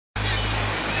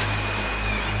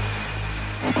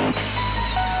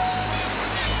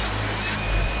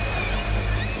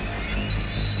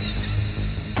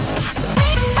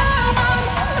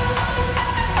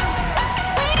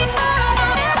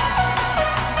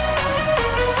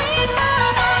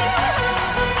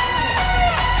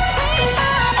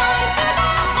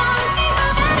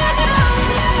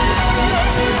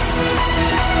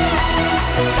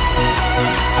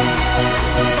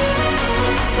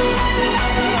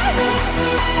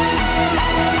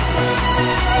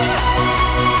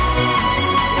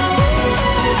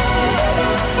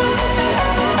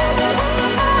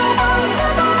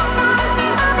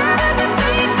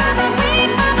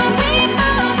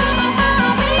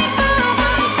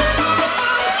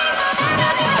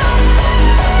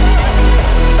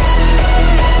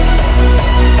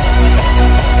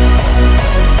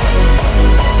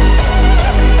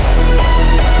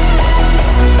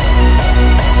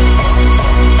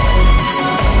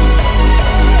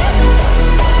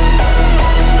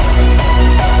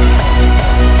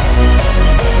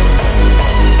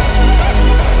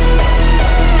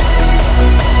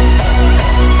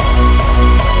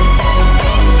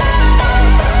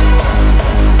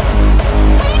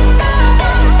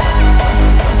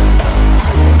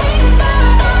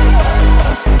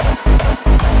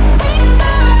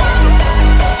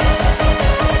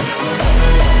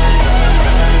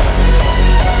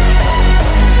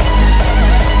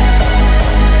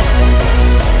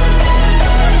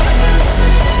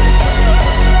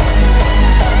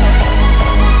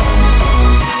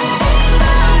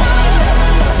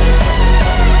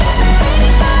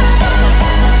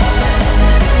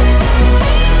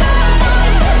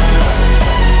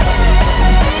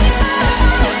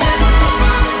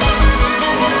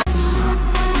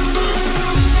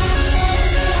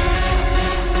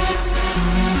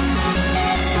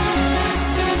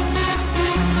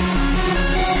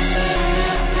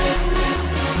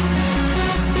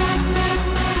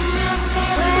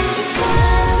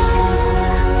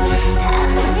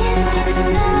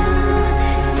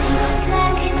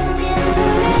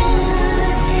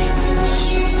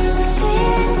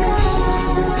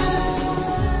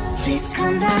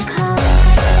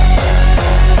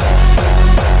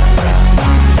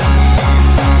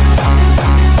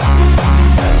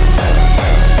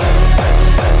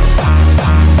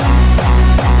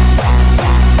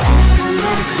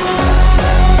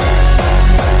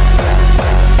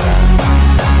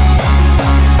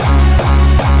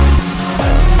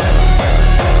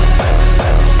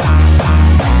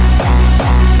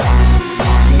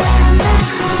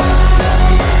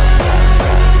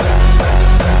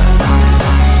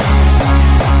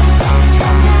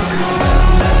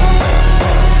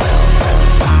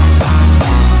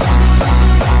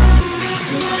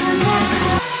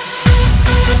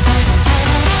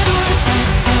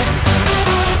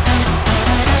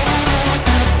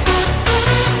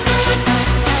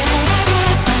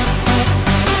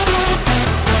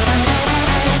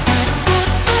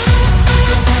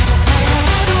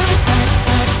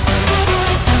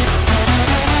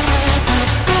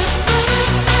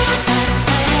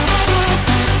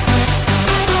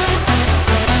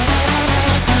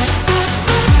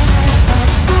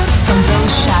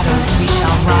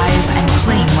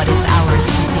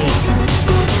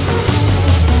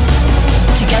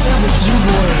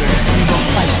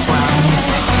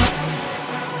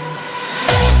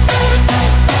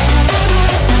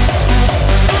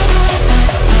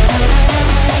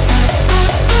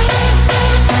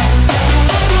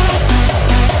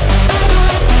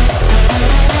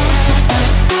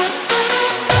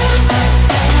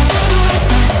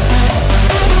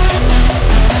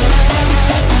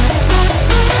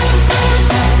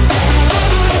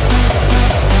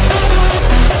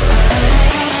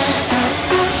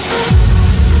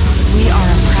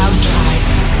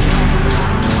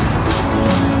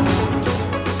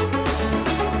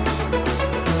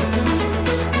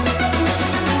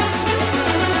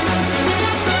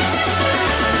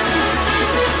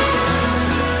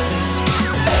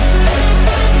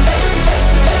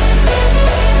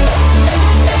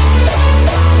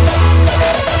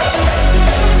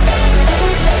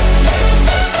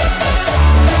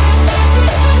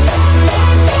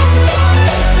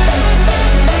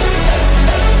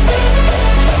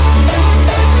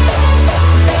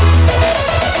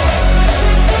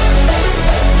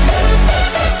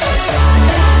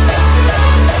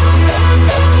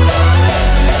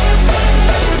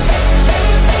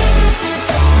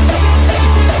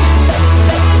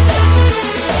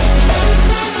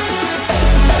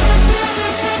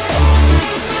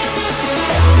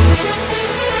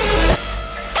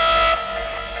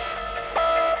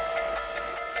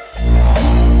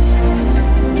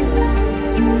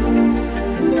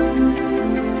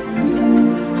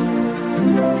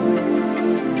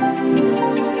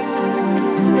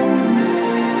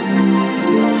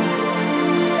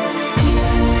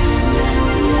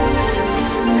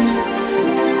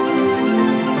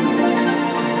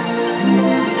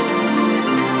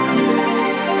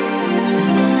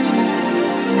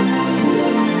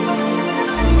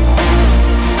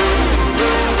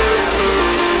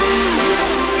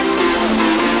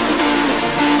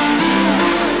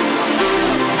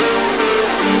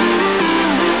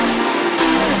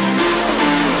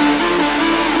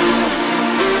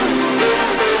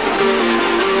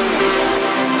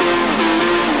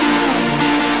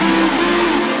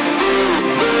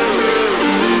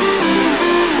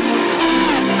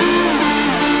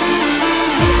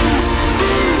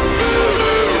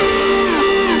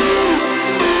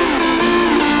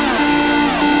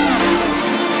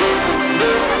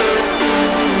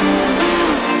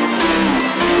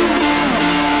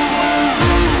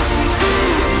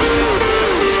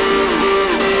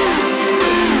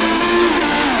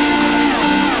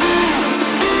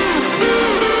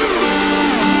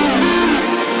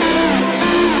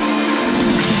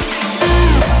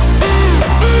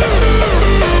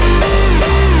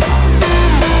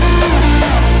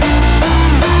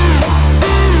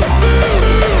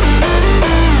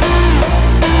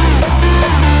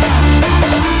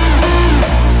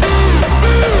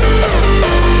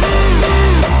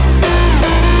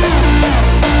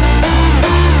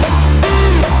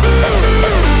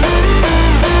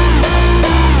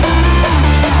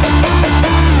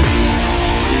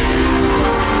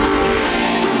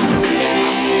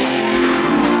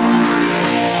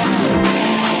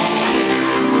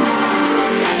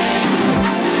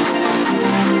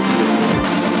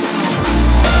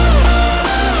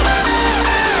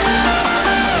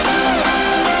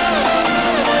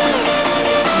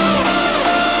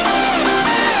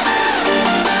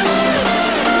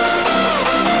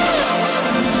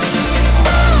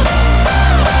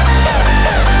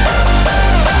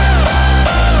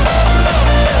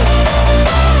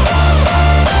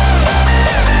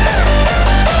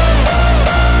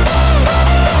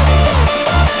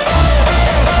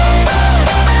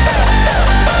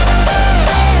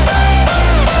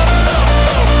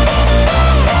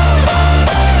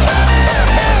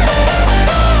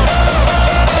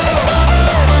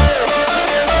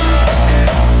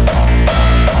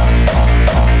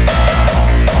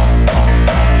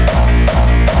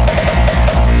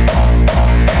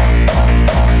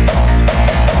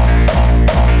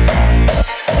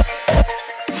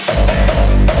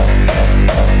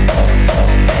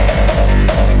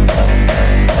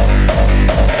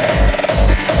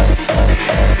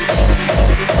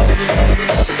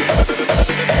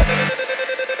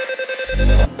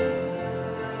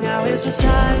Now is the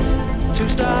time to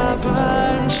start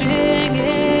punching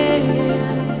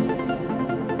in.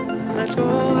 Let's go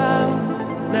out,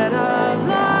 let our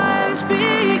lives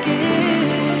begin.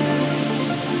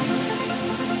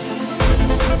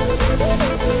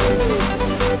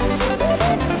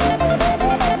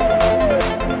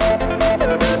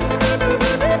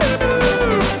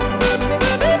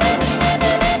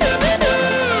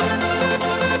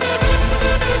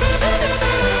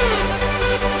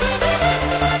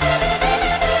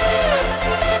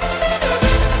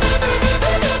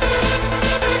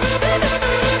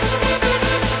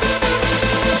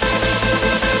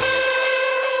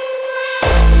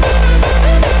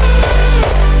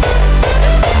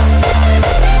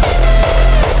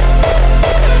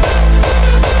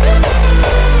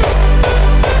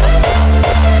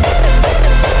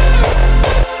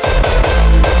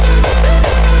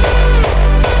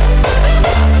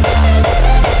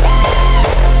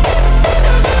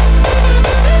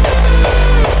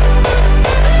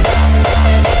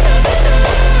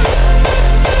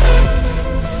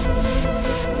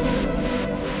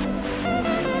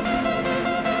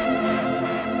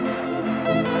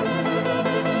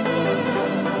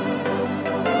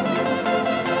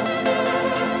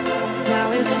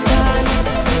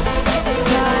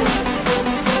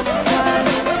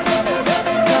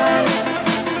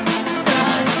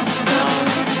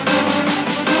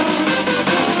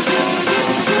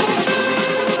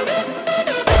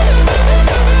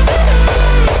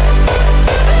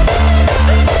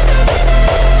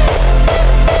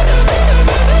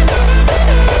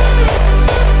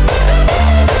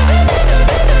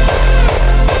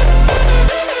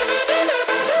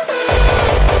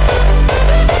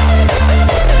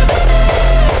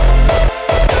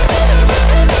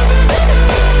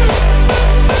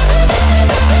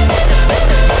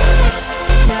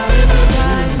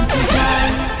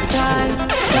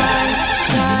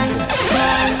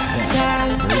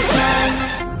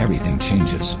 Everything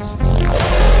changes.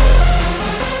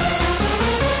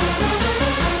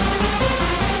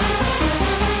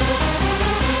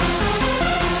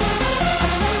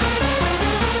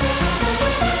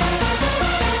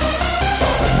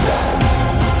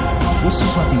 This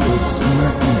is what the Earth's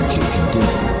inner energy can do.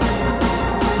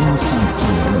 Inside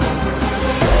planet Earth.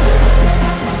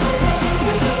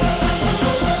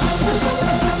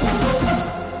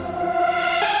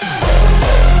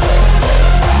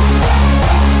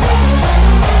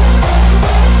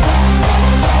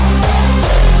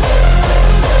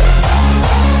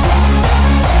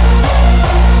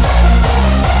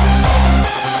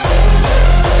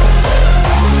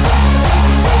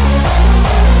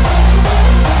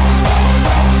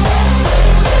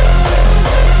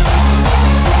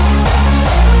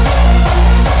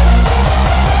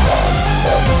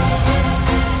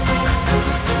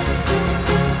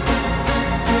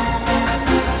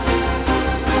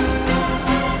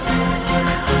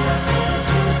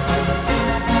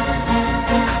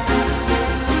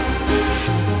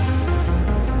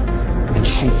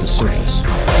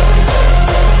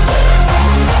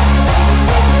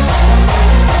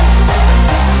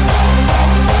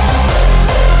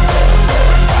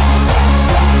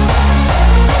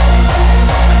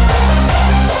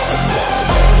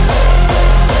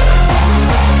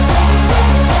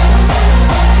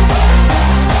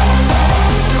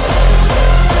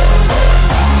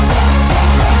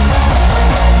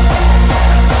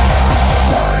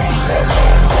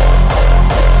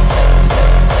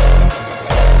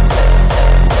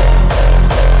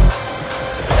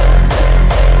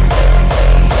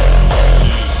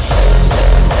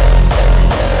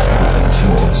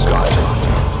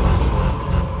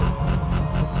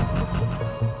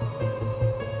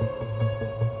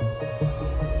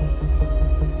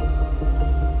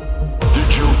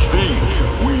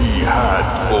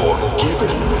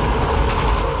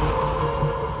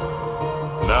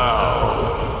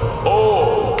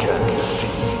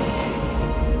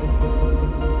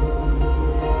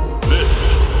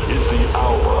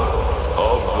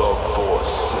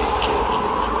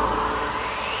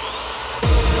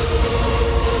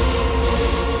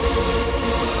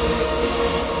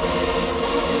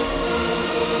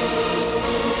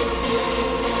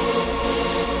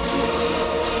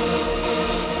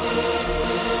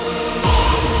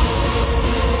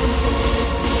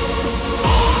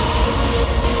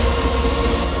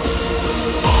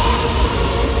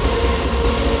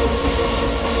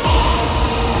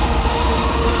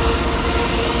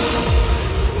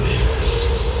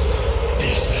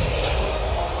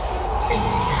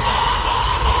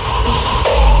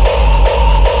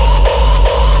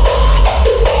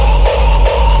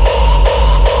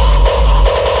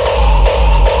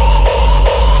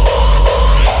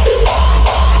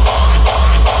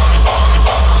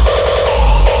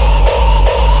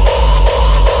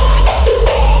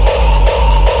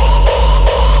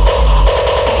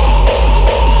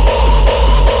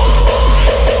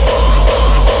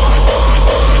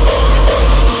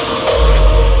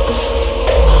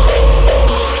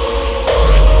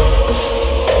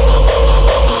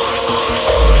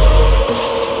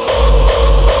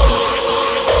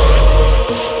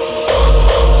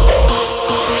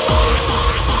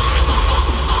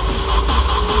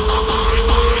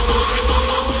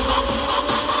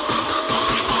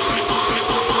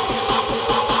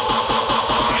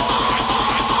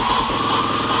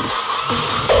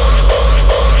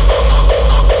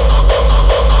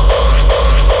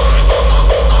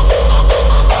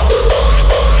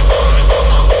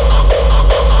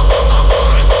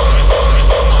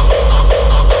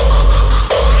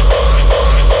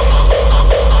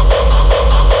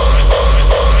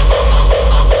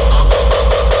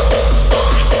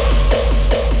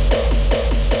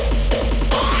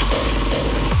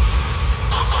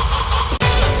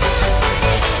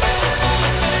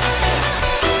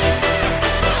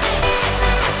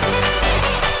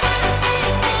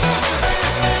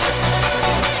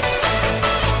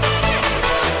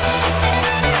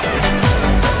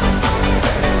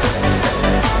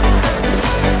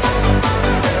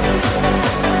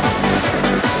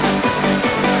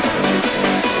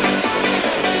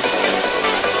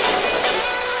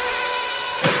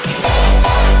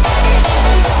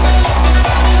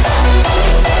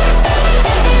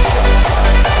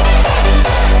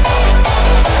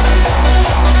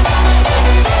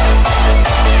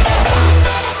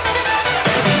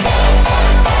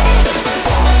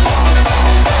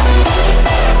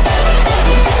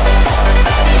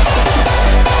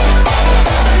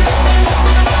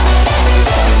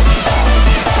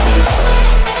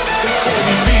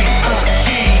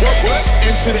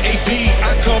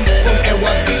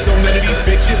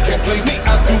 just can't play me.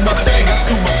 I do my thing, I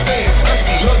do my stance. I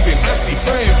see London, I see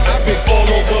France. I've been all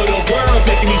over the world,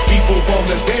 making these people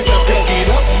wanna dance. Let's go, get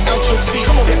up, out your seat.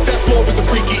 Come on, hit that floor with the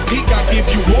freaky deek. I give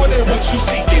you more than what you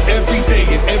seek. It every day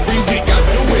and every week I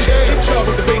do it. Hit y'all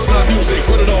with the bassline music,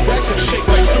 put it on wax and shake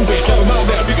right to it. Never mind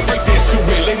that, we can break dance to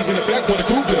it. Ladies in the back wanna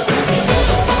groove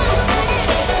it.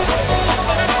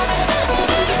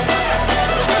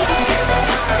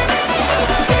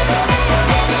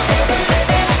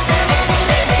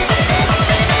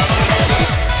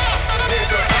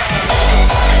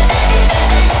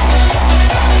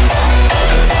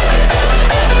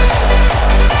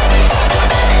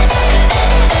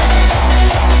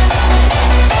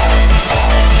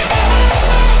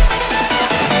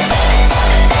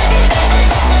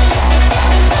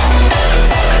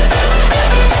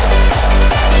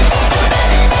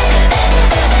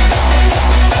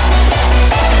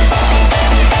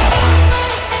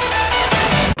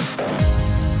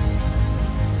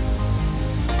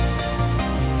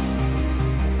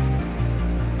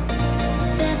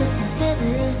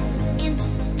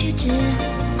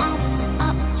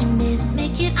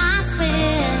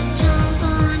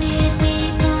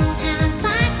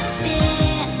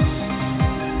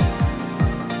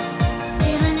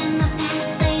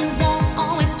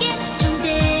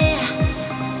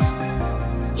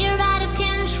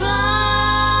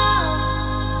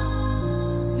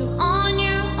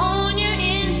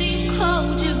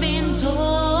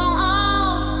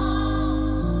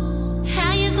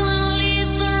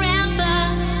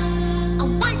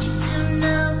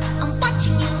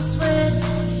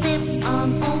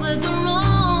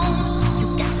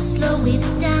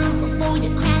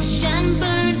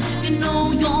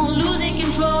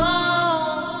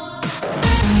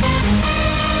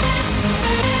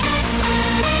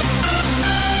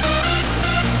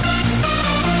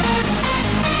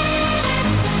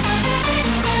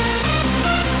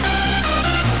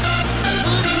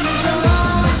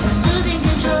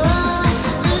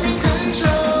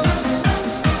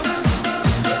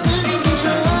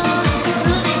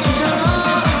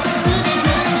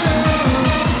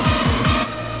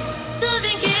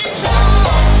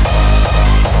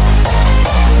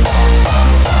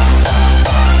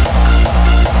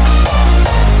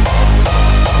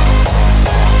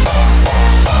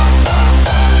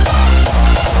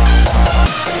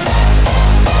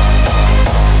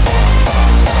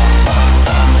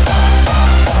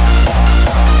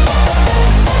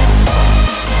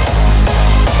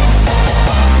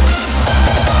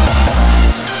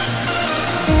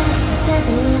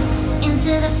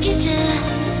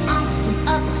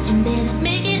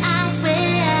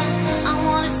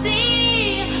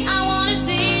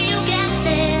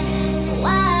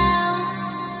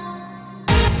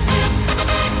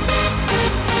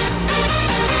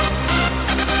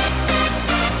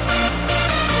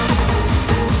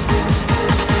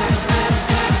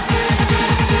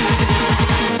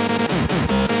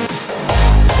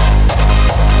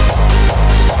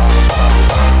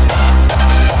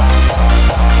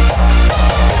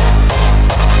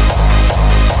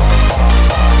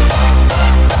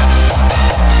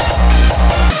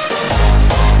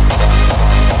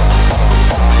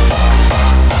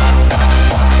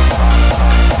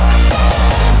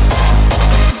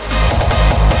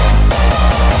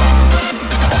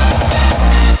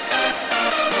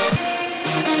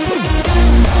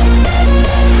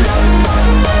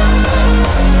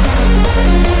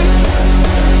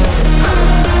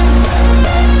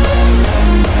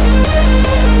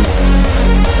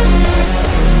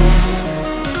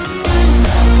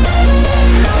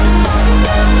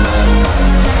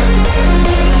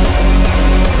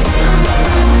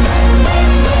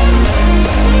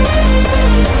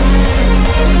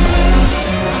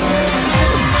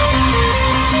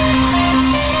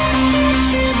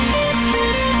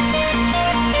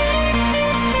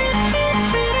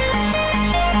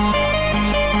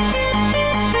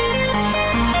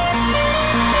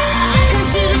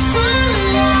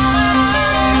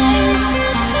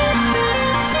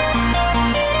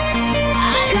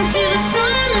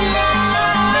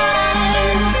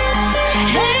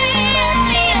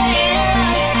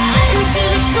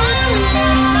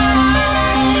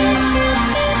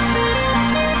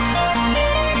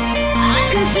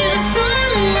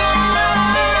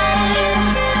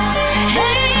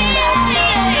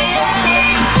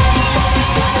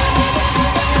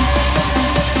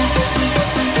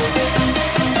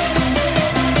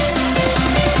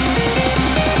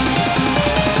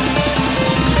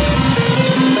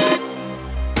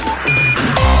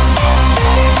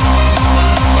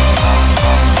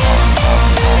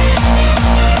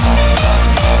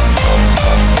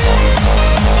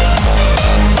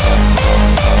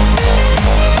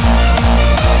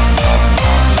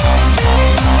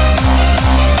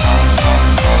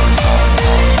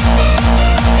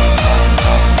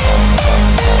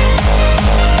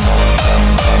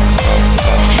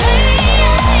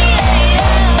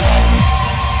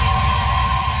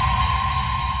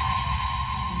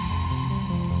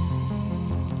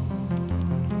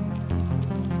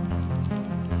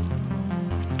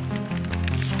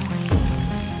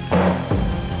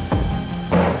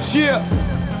 Yeah.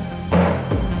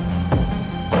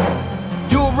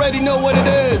 You already know what it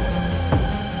is.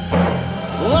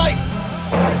 Life.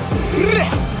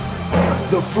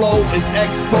 The flow is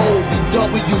expo,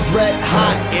 BW's red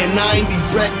hot, and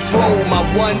 90s retro. My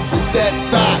ones is that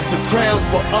stock, the crowns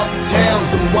for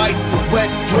uptowns and whites a wet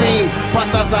dream.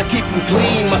 Patas, I keep them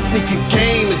clean, my sneaker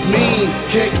game is mean.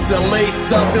 Kicks are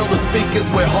laced up, fill the speakers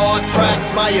with hard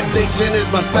tracks. My addiction is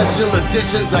my special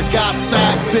editions, I got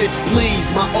stacks. Bitch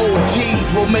please, my OGs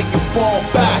will make you fall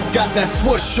back. Got that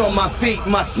swoosh on my feet,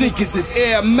 my sneakers is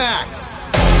Air Max.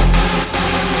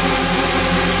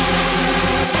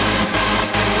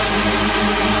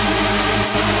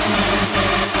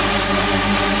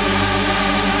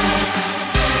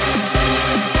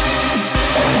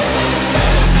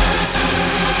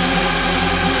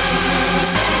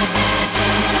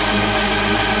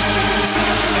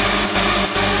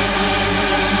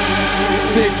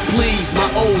 Bitch please, my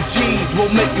OGs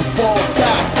will make you fall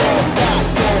back.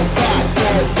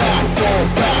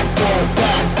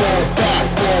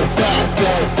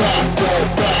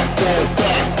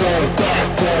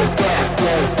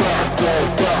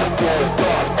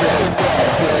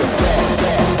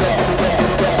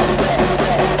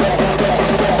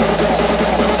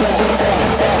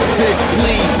 Bitch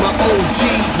please, my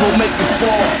OGs will make you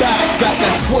fall back. Got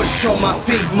that swoosh on my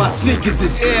feet, my sneakers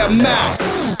is Air Max.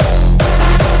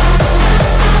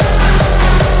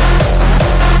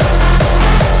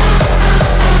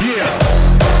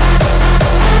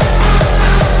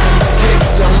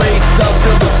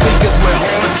 Fill the speakers with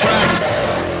hard tracks.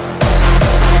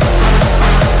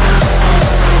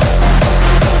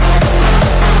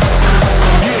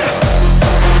 Yeah.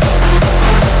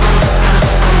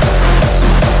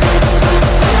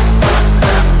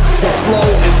 The flow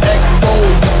is expo,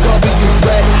 BW's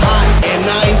red hot, and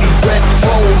 90s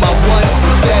retro. My ones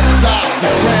is that stock,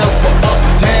 the crowns for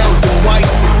uptowns and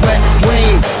whites and wet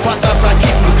green. Patas, I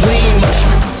keep them clean.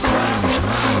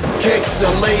 Kicks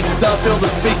are laced up, fill the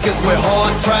speakers with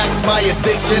hard tracks. My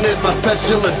addiction is my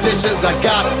special editions, I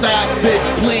got stacks.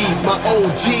 Bitch please, my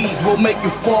OGs will make you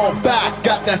fall back.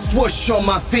 Got that swoosh on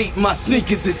my feet, my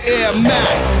sneakers is Air Max.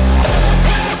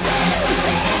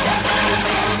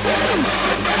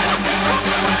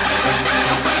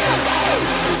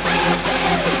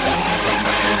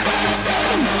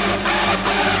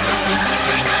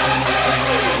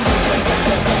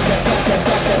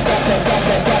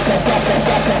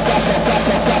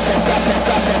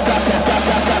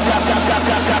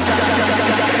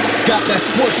 Got that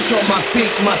swoosh on my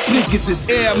feet, my sneakers is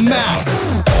Air Max.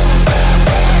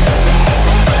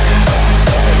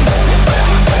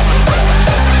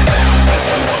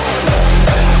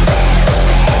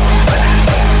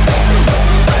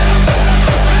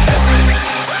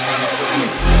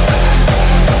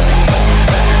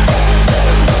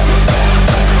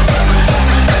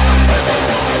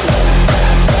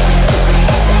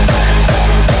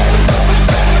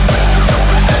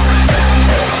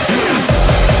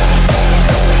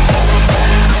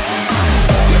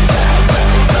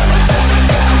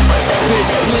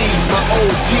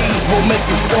 OGs will make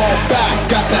you fall back.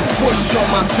 Got that swoosh on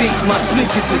my feet, my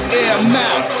sneakers is Air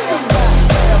Max.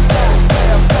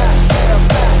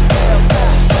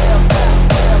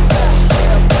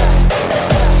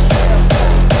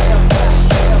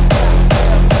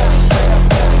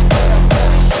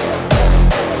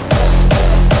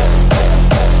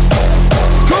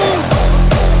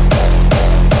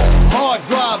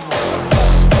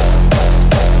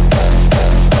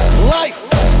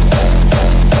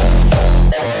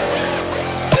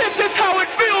 This is how it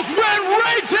feels when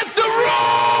rage hits the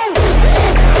road.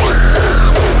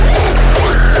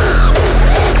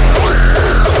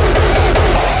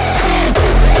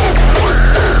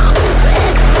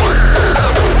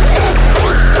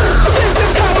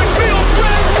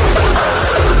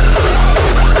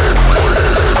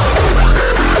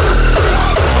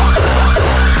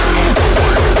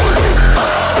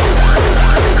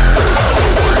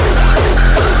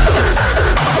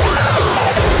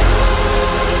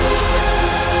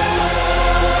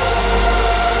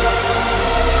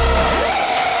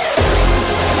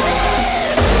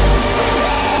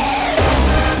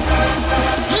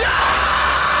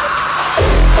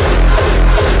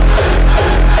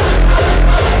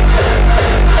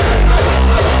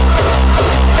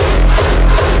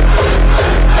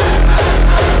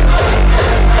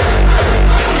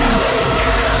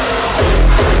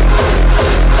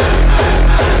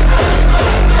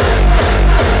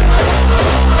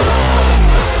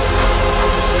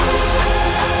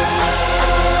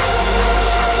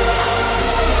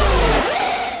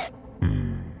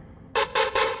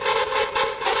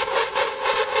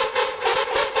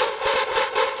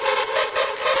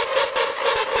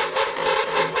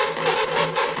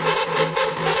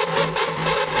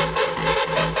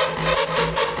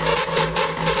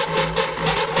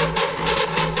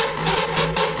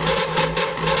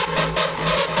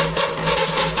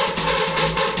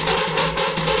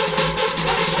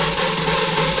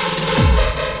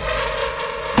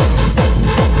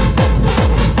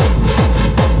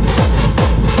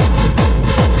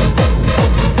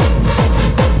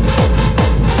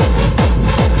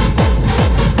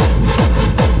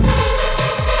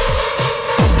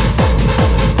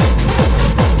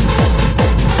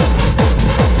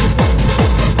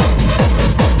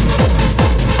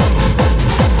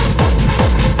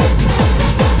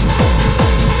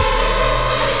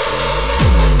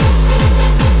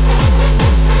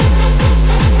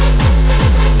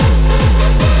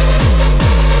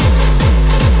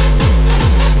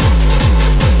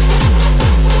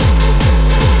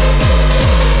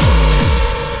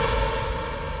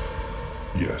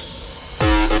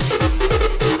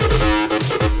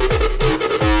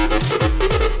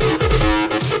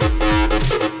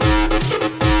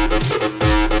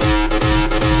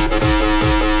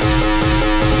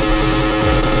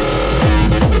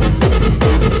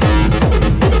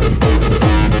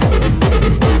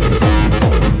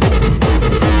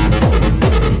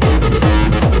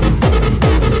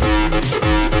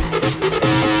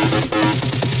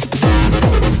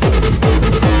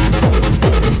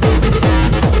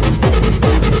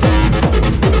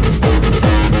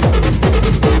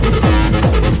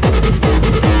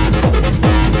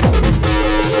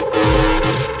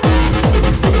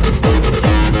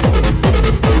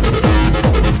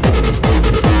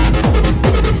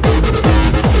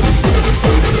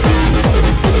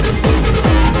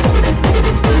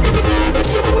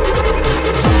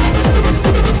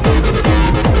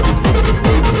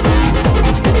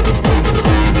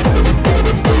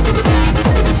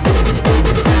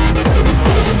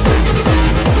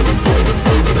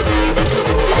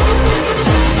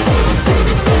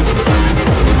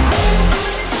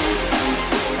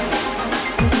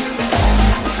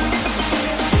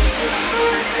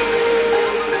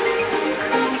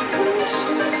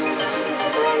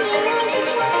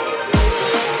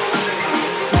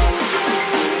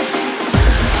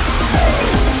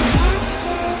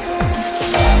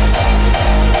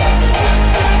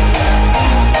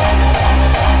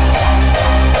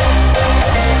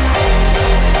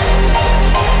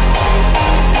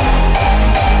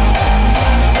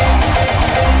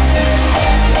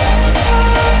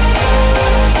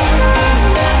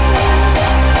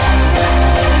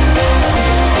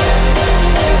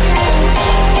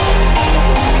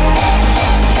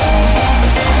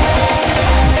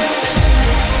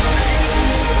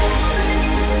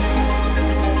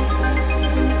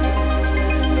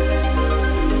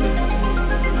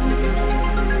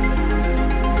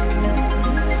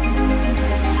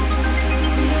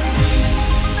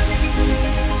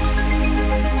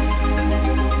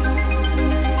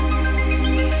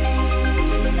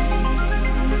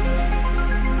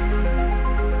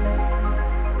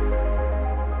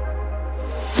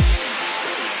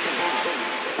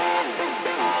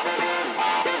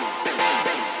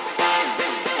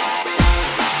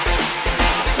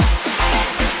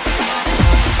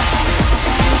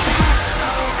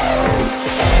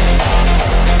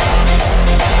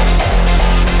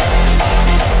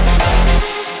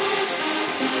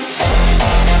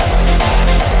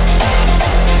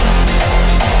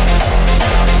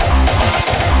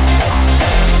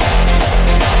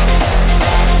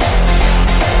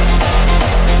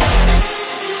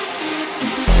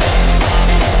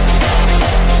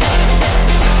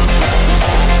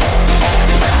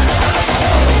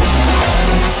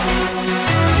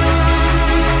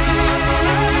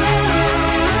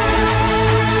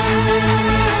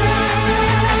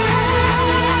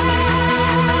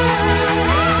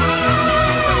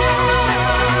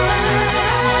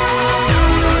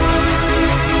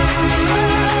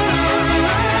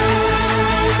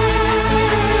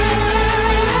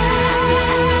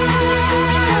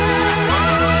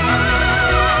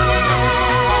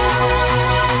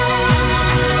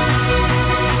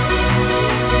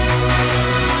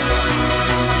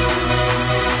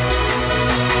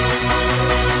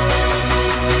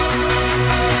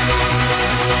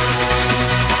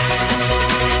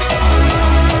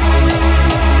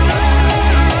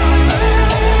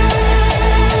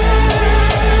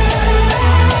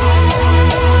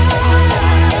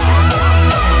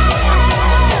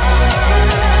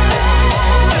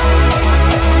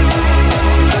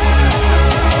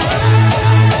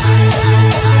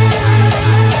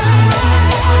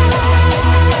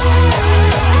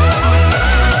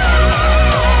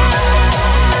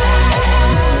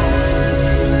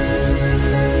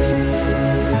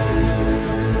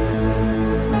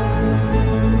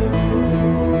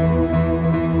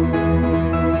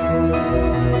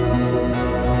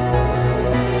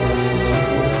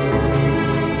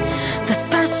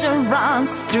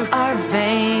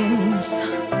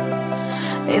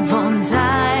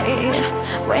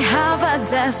 have a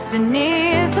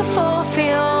destiny to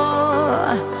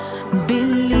fulfill.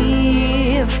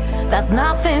 Believe that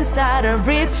nothing's out of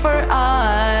reach for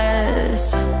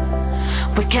us.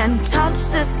 We can touch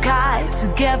the sky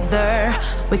together.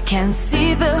 We can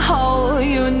see the whole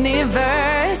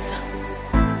universe.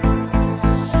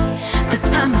 The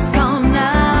time has gone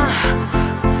now.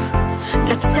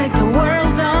 Let's take the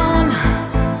world on.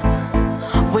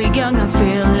 We're young and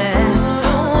fearless.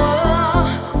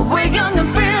 We're young and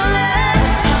fearless.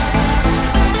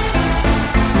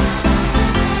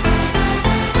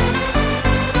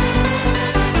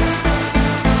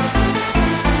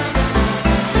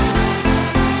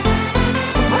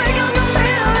 We're young and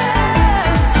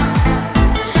fearless.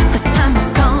 The time has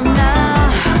gone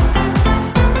now.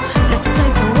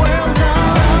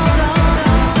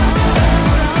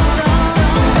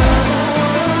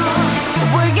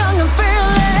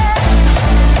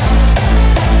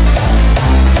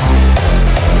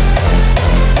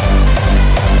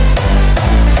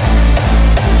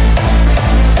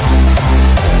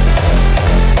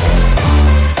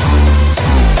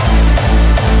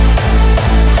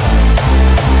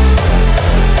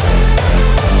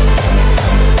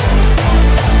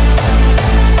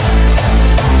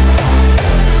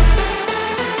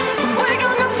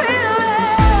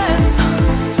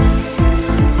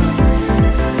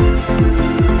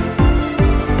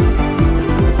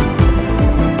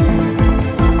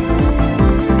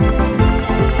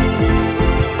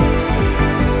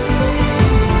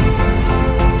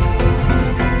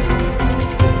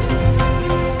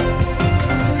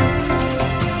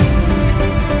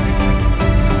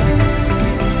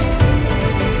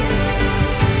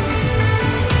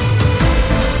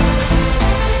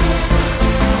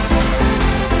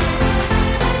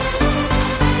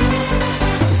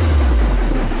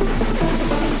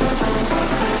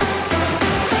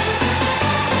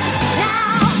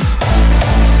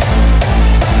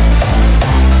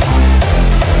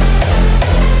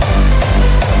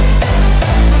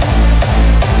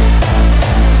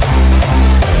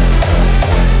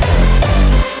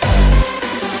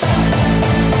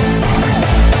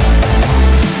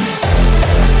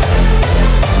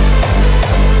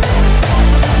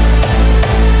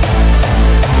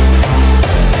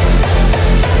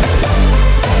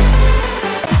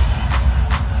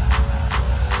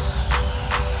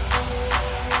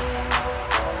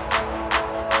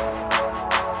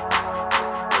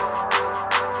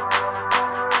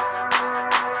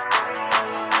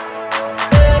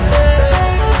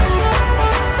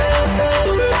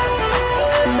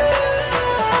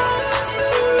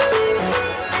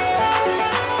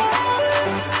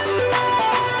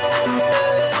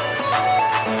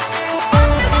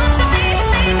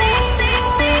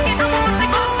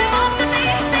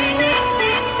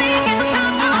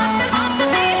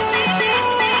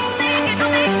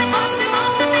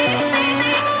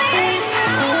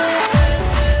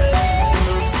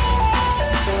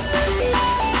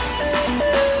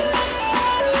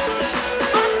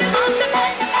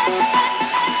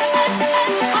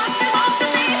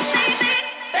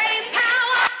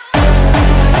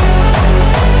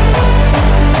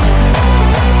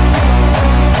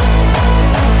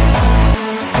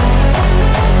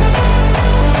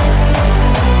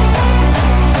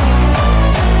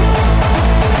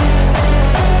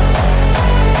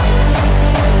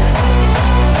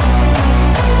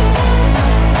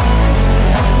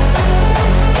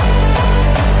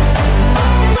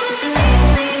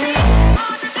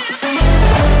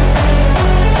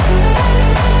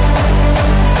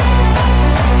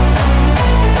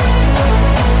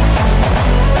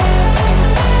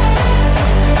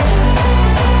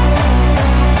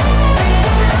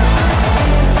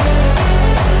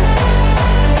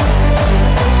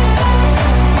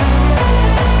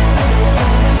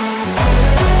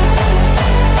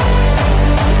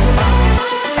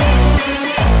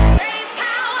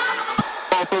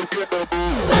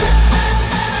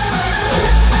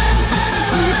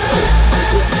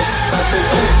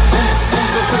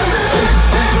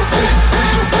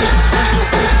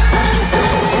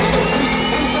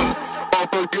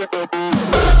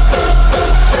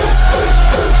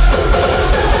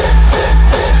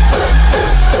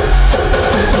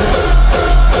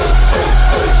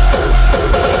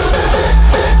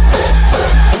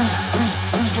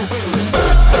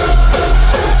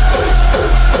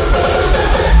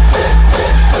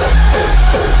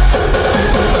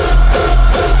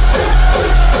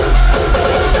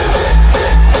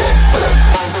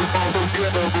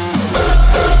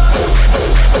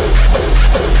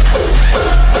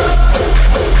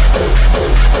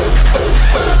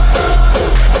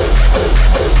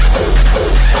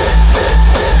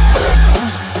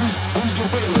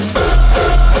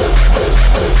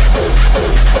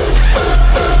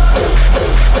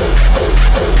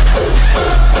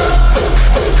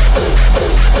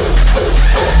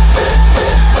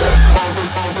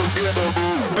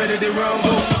 to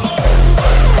rumble.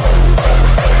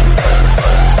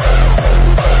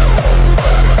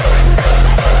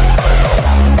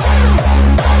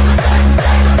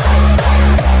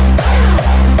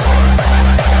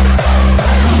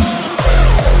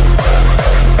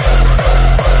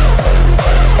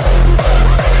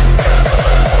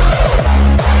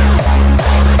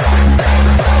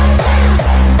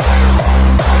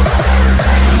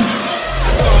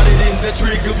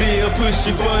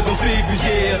 Pushing for them figures,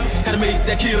 yeah. How to make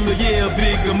that killer, yeah.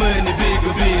 Bigger money,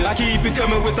 bigger bills. I keep it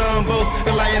coming with Umbo,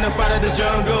 the lion up out of the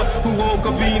jungle. Who woke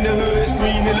up in the hood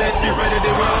screaming, let's get ready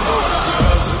to rumble.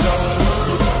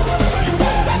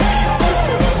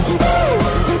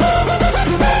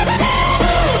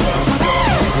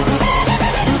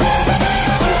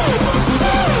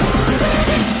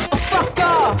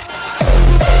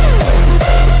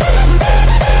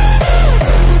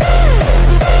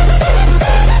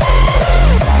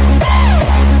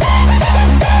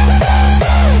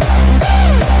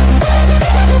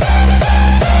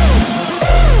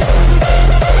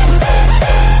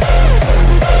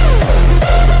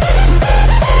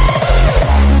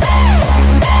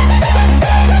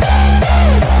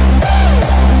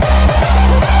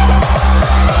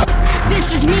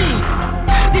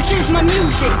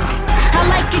 I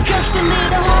like it just a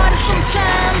little harder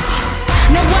sometimes.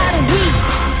 Now why don't we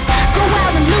go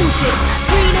out and lose it?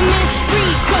 Freedom is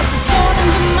free, cause it's all in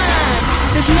the mind.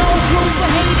 There's no room for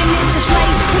hating in this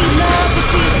life. Sweet love,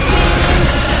 it's either feeling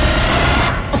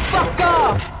or fuck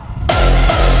off.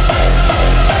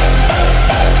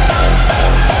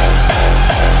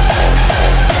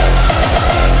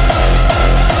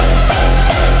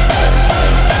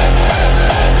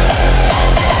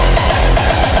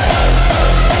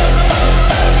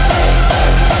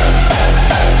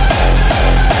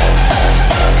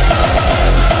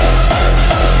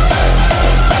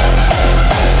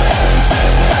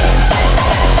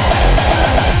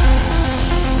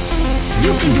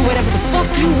 You can do whatever the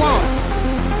fuck you want,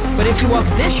 but if you walk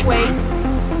this way,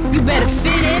 you better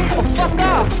fit in or fuck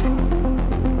off.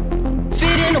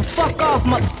 Fit in or fuck off,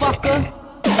 motherfucker.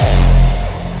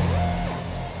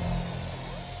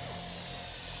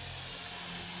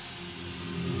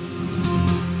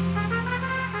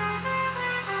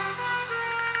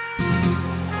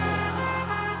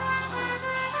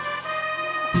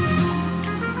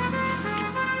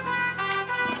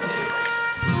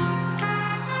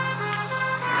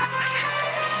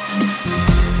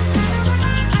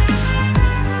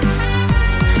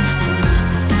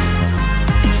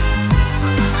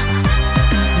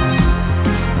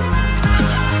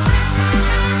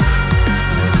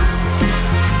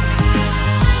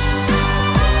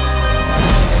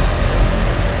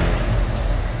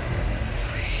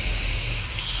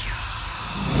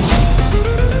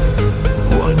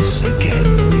 Once again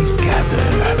we gather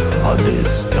on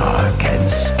this dark and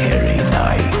scary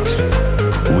night.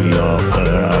 We offer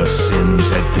our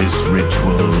sins at this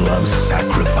ritual of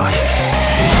sacrifice.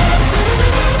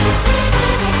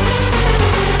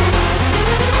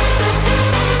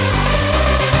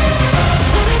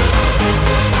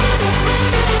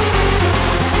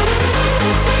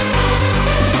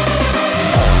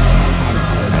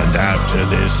 And after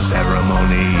this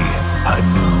ceremony, a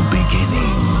new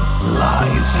beginning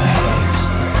lies ahead.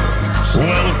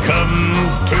 Welcome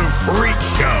to Freak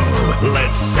Show.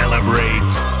 Let's celebrate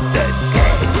the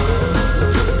dead.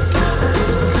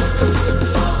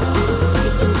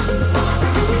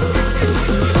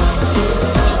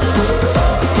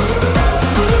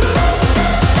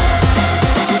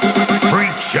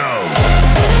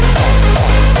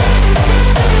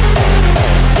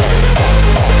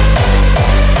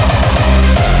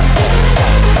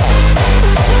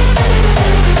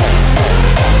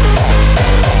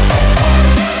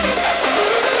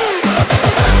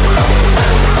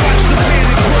 Watch the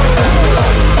panic grow.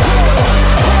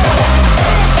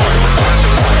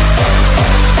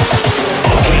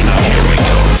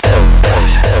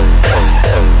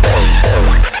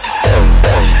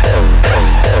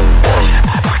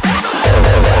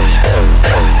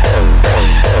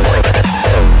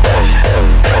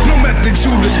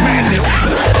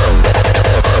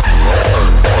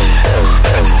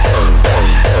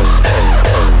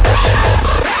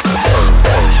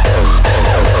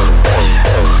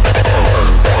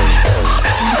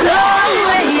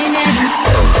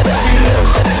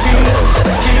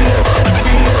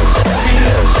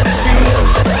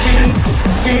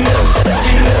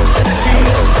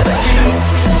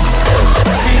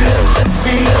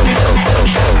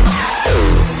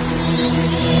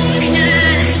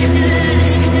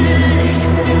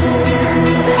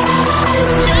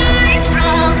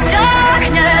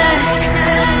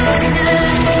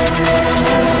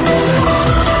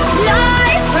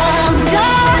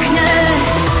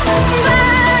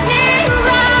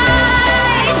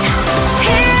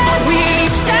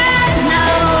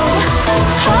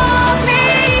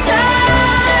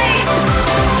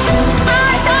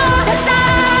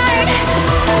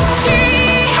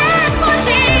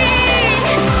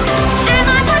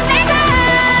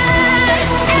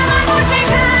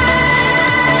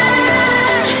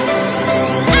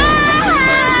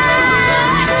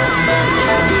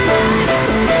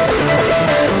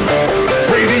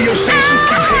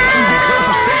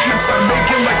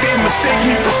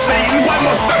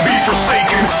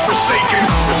 forsaken,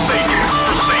 forsaken,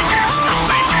 forsaken,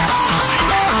 forsaken,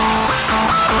 forsaken.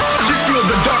 You feel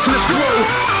the darkness grow,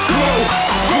 grow,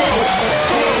 grow,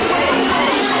 grow, grow.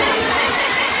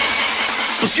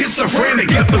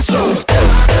 Schizophrenic episodes.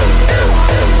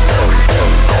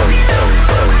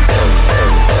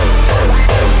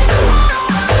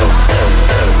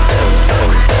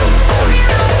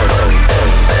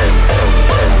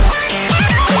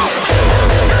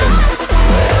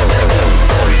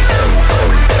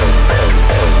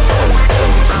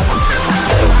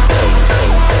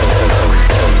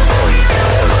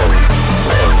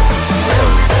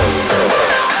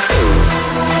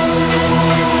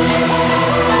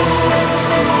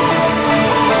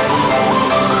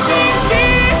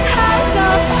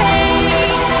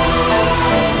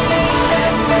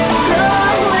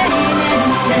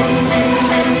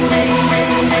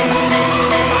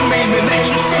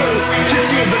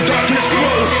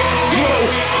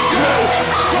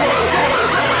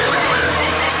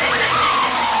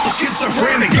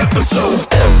 Schizophrenic episodes.